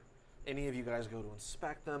over. Any of you guys go to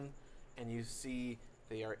inspect them, and you see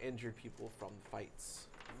they are injured people from fights,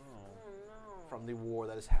 from the war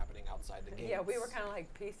that is happening outside the gates. Yeah, we were kind of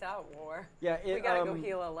like, peace out, war. Yeah, We gotta go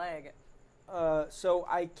heal a leg. So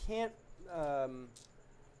I can't.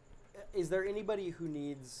 Is there anybody who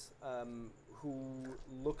needs, who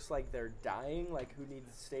looks like they're dying, like who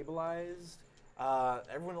needs stabilized?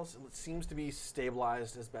 Everyone else seems to be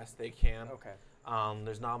stabilized as best they can. Okay.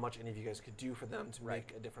 There's not much any of you guys could do for them to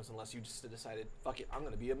make a difference unless you just decided, fuck it, I'm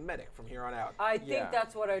going to be a medic from here on out. I think Yeah.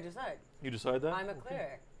 that's what I decide. You decide that? I'm a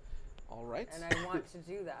cleric, All right. and I want to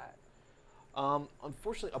do that.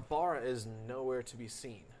 Unfortunately, Abara is nowhere to be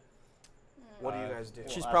seen. What do you guys do?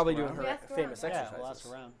 She's ask probably around. doing her We ask famous around. Yeah, exercises.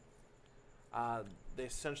 we'll ask around. They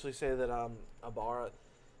essentially say that Abara,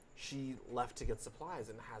 she left to get supplies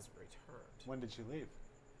and hasn't returned. When did she leave?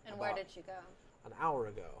 And where did she go? An hour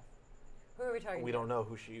ago. Who are we talking We about? don't know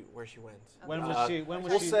where she went. When was she? When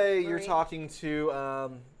was We'll she? say you're Marie? talking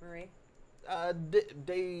to Marie?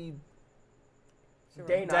 Day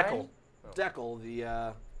Day 9? Deckel. Deckel, the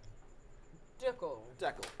Dickel.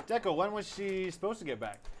 Deckel. Deco, when was she supposed to get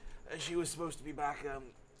back? She was supposed to be back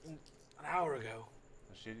an hour ago.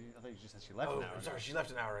 I thought you just said she left Oh, an hour I'm ago. sorry, she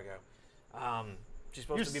left an hour ago. She's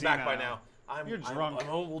supposed You're to be back by senile. now. You're drunk. I'm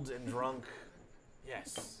old and drunk.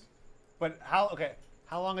 Yes. But how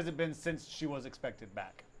long has it been since she was expected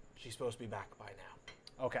back? She's supposed to be back by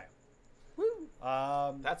now. Okay.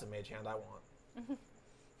 That's a mage hand I want.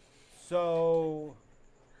 So,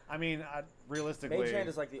 I mean, realistically, Mage Hand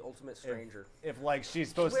is like the ultimate stranger. if like she's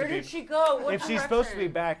supposed Where to be, did she go? What if she's supposed to be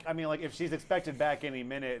direction? back, I mean, like if she's expected back any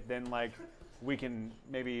minute, then like we can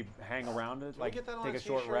maybe hang around it, we like get that on take our a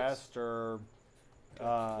short t-shirts? rest or.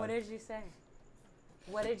 What did you say?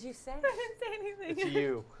 What did you say? I didn't say anything. It's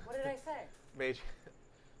you, What did I say? mage.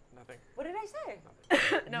 Nothing. What did I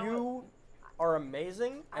say? No. You are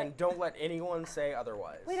amazing, and don't let anyone say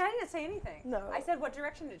otherwise. Wait, I didn't say anything. No. I said, what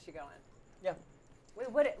direction did she go in? Yeah.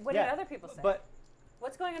 Wait, what Yeah, did other people say? But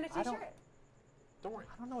What's going on a I don't- t-shirt? Don't worry.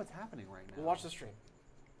 I don't know what's happening right now. We'll watch the stream.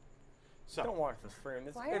 So. Don't watch this stream.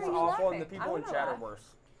 It's, Why are it's you awful, and laughing? the I people in wanna chat are laugh. worse.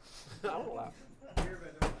 I won't laugh.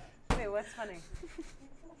 Wait, what's funny?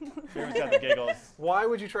 Fear's got the giggles. Why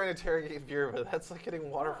would you try and interrogate Virva? That's like getting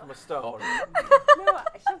water from a stone. No,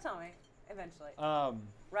 she'll tell me eventually.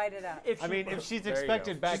 Write it out. I mean, if she's There you go.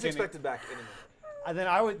 expected back, She's expected back any minute. Then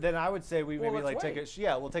I would say we maybe like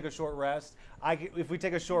we'll take a short rest. If we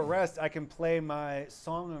take a short rest, I can play my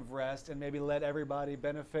Song of Rest and maybe let everybody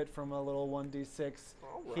benefit from a little 1d6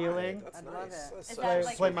 healing. That's I'd nice. love it. Is Play- that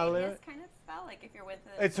like play a my maintenance lyric? kind of spell? Like if you're with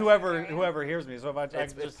It's the whoever hears me. So if I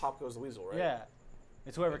It's just Pop Goes the Weasel, right? yeah,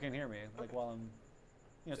 it's whoever can hear me. Like while I'm,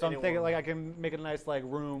 so I'm Anyone. thinking like I can make a nice like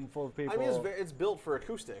room full of people. I mean, it's built for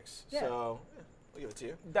acoustics, so I'll give it to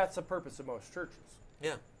you. That's the purpose of most churches.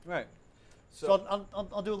 Yeah. right. So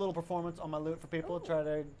I'll do a little performance on my lute for people. Try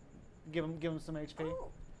to give them some HP.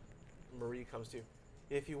 Marie comes to you.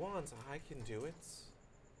 If you want, I can do it.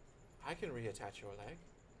 I can reattach your leg.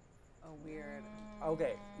 Oh, weird.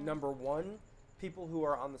 Okay, number one, people who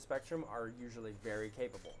are on the spectrum are usually very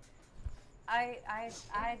capable. I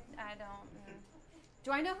don't.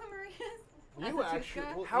 Do I know who Marie is? You As actually,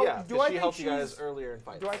 Aatuska? well, How- yeah, do 'cause I she think helped you guys she's- earlier in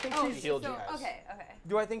fights. Do I think she she's healed you guys? Okay.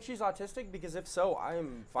 Do I think she's autistic? Because if so, I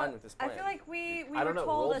am fine with this I plan. feel like we I were don't know, told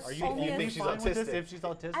roll- as Are you- only you as- think she's fine with this autistic? if she's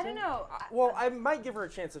autistic? I don't know. Well, I might give her a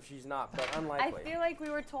chance if she's not, but I unlikely. feel like we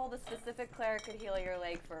were told a specific cleric could heal your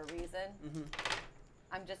leg for a reason. Mhm.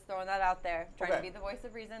 I'm just throwing that out there, trying to Okay. be the voice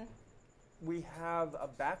of reason. We have a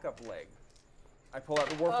backup leg. I pull out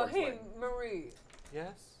the Warforged Hey, leg. Marie,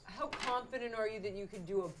 Yes. how confident are you that you can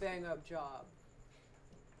do a bang-up job?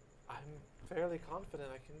 I'm fairly confident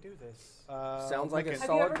I can do this. Sounds like a Have you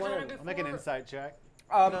solid ever done plan. it I'll make an before? insight check.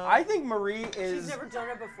 I think Marie She's is. never done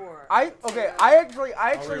it before. I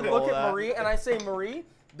actually re-roll look at that. Marie and I say, Marie,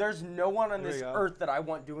 there's no one on Here we this go. earth that I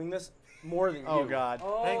want doing this more than you. Oh God.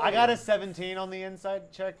 Oh. I got a 17 on the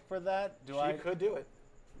insight check for that. Do She I? could do it.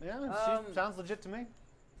 Yeah, she sounds legit to me.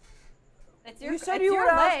 It's your, You said it's you your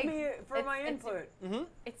would leg. ask me for It's- my it's- input. Mm-hmm.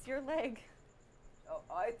 It's your leg. Oh,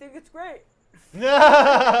 I think it's great. She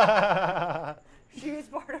is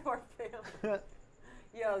part of our family.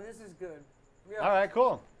 Yeah, this is good. Yeah. All right,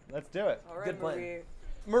 cool. Let's do it. All right, Good plan. Marie.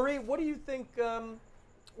 Marie, what do you think?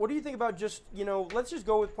 What do you think about just let's just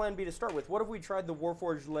go with Plan B to start with. What if we tried the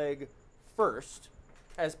Warforged leg first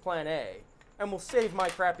as Plan A, and we'll save my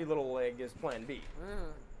crappy little leg as Plan B?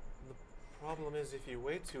 The problem is if you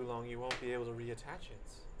wait too long, you won't be able to reattach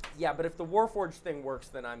it. Yeah, but if the Warforged thing works,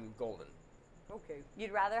 then I'm golden. Okay.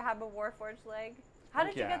 You'd rather have a Warforged leg? How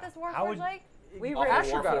did you Yeah. get this How Warforged would- leg? We Off ripped, of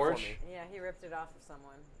Asher got it for Warforged? me. yeah, he ripped it off of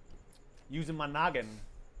someone. Using my noggin.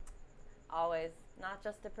 Always. Not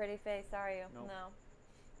just a pretty face, are you? Nope. No.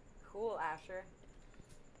 Cool, Asher.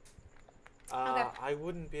 Okay. I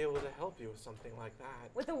wouldn't be able to help you with something like that.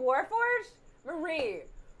 With the Warforged? Marie,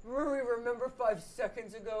 remember 5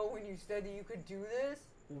 seconds ago when you said that you could do this?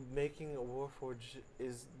 Making a Warforged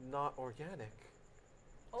is not organic.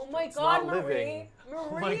 Oh my It's God, not Marie! living. Oh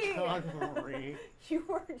Marie! my God, Marie. You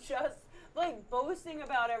were just like boasting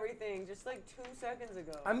about everything just like 2 seconds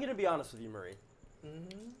ago. I'm gonna be honest with you, Marie.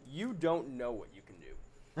 Mm-hmm. You don't know what you can do.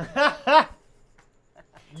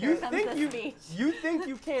 Here You comes think the you speech. you think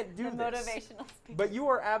you can't do The this, motivational speech. but you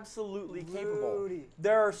are absolutely capable. Rudy.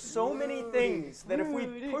 There are so many things that if we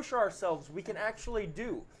Rudy. push ourselves, we can actually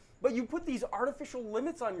do. But you put these artificial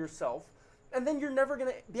limits on yourself, and then you're never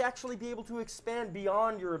gonna actually be able to expand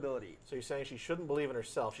beyond your ability. So you're saying she shouldn't believe in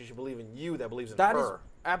herself. She should believe in you that believes in That is her.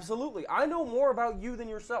 absolutely. I know more about you than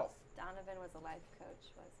yourself. Donovan was a life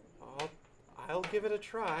coach, wasn't he? I'll give it a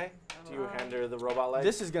try. Do you hand her the robot leg?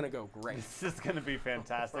 This is gonna go great. This is gonna be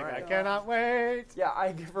fantastic. I Right. cannot wait. Yeah,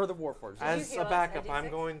 I give her the Warforged. As heal a us backup, a I'm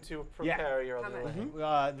D6? going to Yeah. prepare your How other much?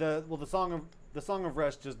 leg. The Song of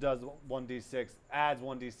Rest just does 1d6, adds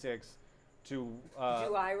 1d6 to. Do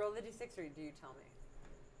I roll the d6 or do you tell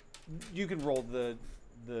me? You can roll the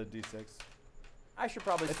d6. I should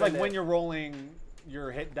probably. It's spend like when it. you're rolling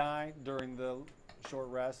your hit die during the short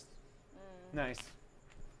rest. Nice.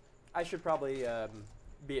 I should probably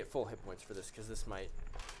be at full hit points for this because this might.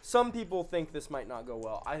 Some people think this might not go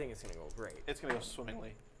well. I think it's gonna go great. It's going to go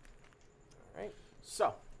swimmingly. All right.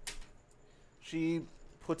 So, she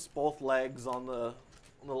puts both legs on the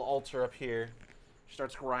little altar up here. She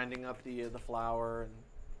starts grinding up the flour and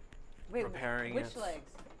Wait, preparing which it. legs?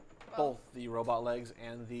 Both the robot legs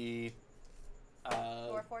and the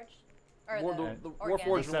Warforged? Or the organic?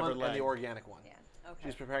 Warforged The severed one and leg. the organic one. Yeah. Okay.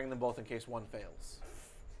 She's preparing them both in case one fails.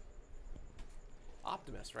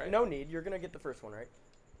 Optimist, right? No need. You're gonna get the first one right.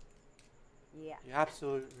 Yeah. You're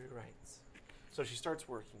absolutely right. So she starts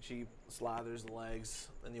working. She slathers the legs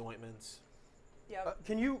and the ointments. Yep.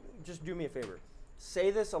 Can you just do me a favor?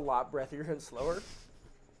 Say this a lot breathier and slower.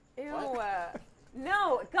 Ew.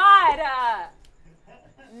 No, God.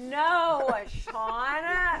 No, Shawn.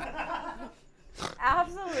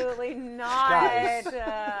 Absolutely not. Guys. Give me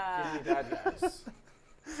that, guys.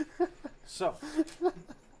 So,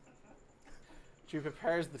 she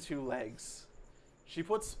prepares the two legs. She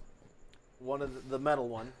puts one of the metal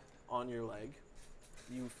one on your leg.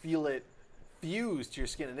 You feel it fuse to your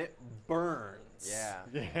skin, and it burns. Yeah.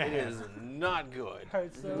 It is not good.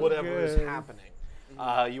 Hurts so Whatever is good. happening.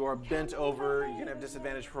 You are bent over. You're gonna have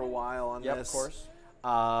disadvantage for a while on Yep, this. of course.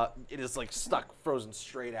 It is like stuck, frozen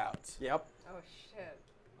straight out. Yep. Oh shit.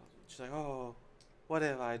 She's like, oh, what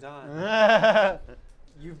have I done?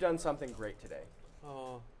 You've done something great today.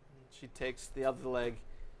 Oh. She takes the other leg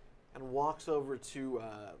and walks over to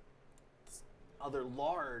this other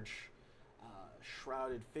large,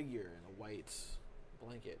 shrouded figure in a white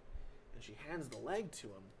blanket, and she hands the leg to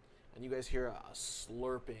him, and you guys hear a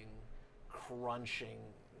slurping, crunching,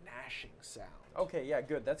 gnashing sound. Okay, yeah,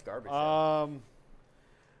 good. That's garbage.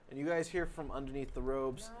 And you guys hear from underneath the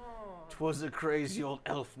robes, "'Twas a crazy old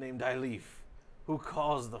elf named Eilif who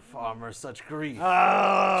caused the farmer such grief.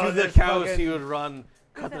 To the cows he would run,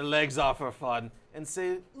 cut their legs off for fun, and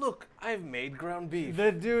say, look, I've made ground beef."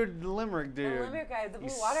 The dude, the Limerick dude. The limerick guy, the He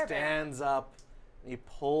blue water bear. stands up, and he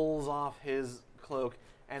pulls off his cloak,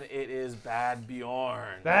 and it is Bad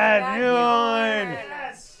Bjorn. Bad Bjorn!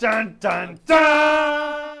 Yes. Dun dun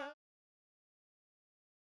dun!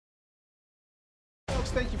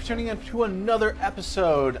 Folks, thank you for tuning in to another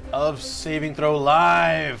episode of Saving Throw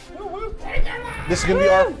Live. This is going to be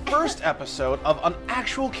our first episode of an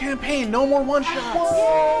actual campaign. No more one-shots. Thank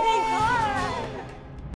God.